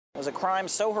was a crime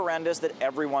so horrendous that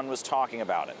everyone was talking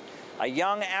about it. A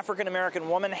young African-American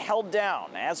woman held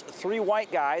down as 3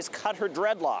 white guys cut her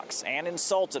dreadlocks and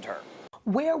insulted her.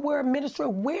 Where were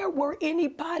administrators? Where were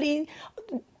anybody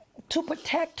to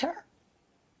protect her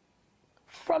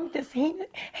from this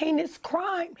heinous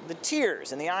crime? The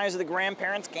tears in the eyes of the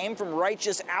grandparents came from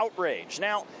righteous outrage.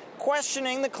 Now,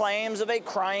 questioning the claims of a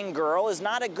crying girl is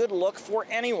not a good look for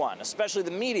anyone, especially the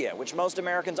media, which most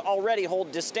Americans already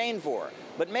hold disdain for.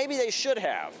 But maybe they should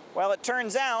have. Well, it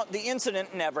turns out the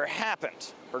incident never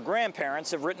happened. Her grandparents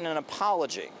have written an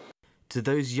apology. To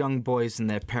those young boys and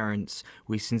their parents,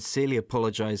 we sincerely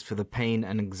apologize for the pain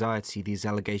and anxiety these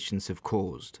allegations have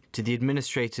caused. To the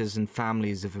administrators and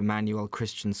families of Emmanuel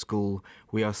Christian School,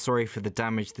 we are sorry for the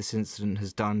damage this incident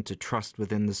has done to trust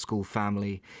within the school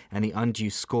family and the undue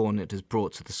scorn it has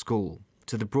brought to the school.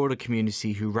 To the broader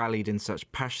community who rallied in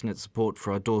such passionate support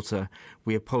for our daughter,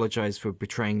 we apologize for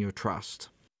betraying your trust.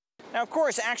 Now, of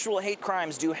course, actual hate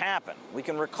crimes do happen. We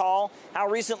can recall how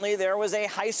recently there was a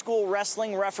high school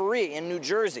wrestling referee in New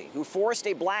Jersey who forced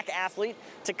a black athlete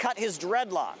to cut his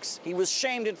dreadlocks. He was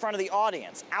shamed in front of the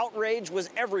audience. Outrage was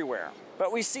everywhere.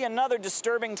 But we see another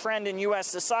disturbing trend in U.S.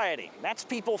 society. That's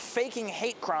people faking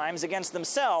hate crimes against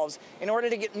themselves in order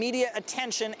to get media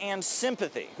attention and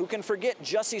sympathy. Who can forget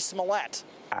Jussie Smollett?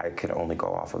 I can only go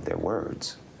off of their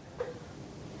words.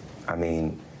 I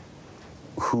mean,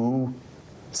 who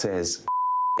says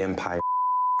empire,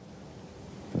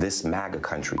 this MAGA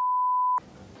country?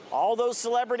 All those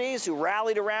celebrities who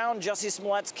rallied around Jussie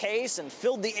Smollett's case and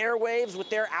filled the airwaves with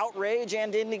their outrage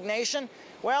and indignation,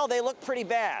 well, they look pretty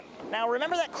bad. Now,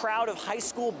 remember that crowd of high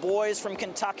school boys from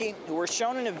Kentucky who were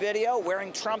shown in a video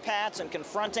wearing Trump hats and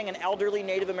confronting an elderly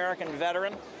Native American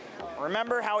veteran?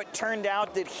 Remember how it turned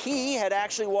out that he had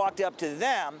actually walked up to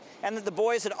them and that the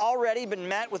boys had already been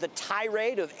met with a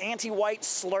tirade of anti-white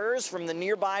slurs from the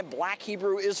nearby Black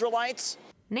Hebrew Israelites?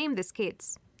 Name these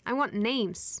kids. I want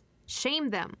names. Shame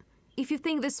them. If you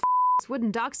think this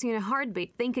wouldn't dox you in a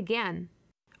heartbeat, think again.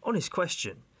 Honest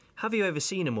question. Have you ever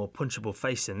seen a more punchable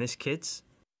face than this, kids?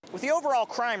 With the overall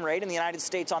crime rate in the United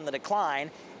States on the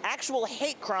decline, actual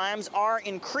hate crimes are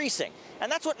increasing.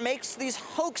 And that's what makes these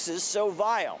hoaxes so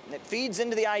vile. It feeds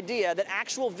into the idea that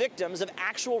actual victims of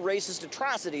actual racist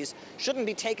atrocities shouldn't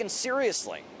be taken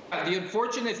seriously. The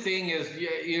unfortunate thing is,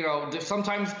 you know,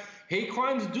 sometimes hate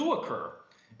crimes do occur.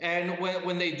 And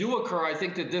when they do occur, I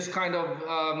think that this kind of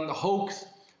hoax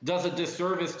does a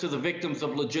disservice to the victims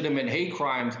of legitimate hate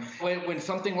crimes. When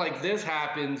something like this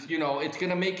happens, you know, it's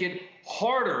going to make it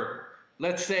harder,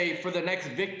 let's say, for the next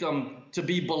victim to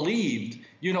be believed,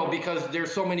 you know, because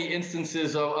there's so many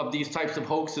instances of these types of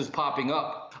hoaxes popping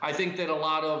up. I think that a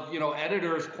lot of, you know,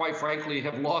 editors, quite frankly,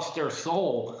 have lost their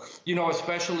soul, you know,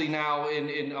 especially now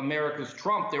in America's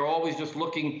Trump. They're always just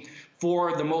looking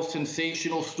for the most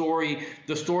sensational story,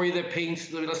 the story that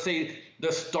paints, let's say,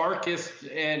 the starkest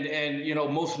and you know,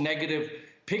 most negative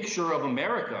picture of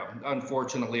America,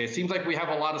 unfortunately. It seems like we have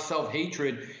a lot of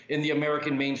self-hatred in the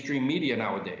American mainstream media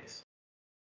nowadays.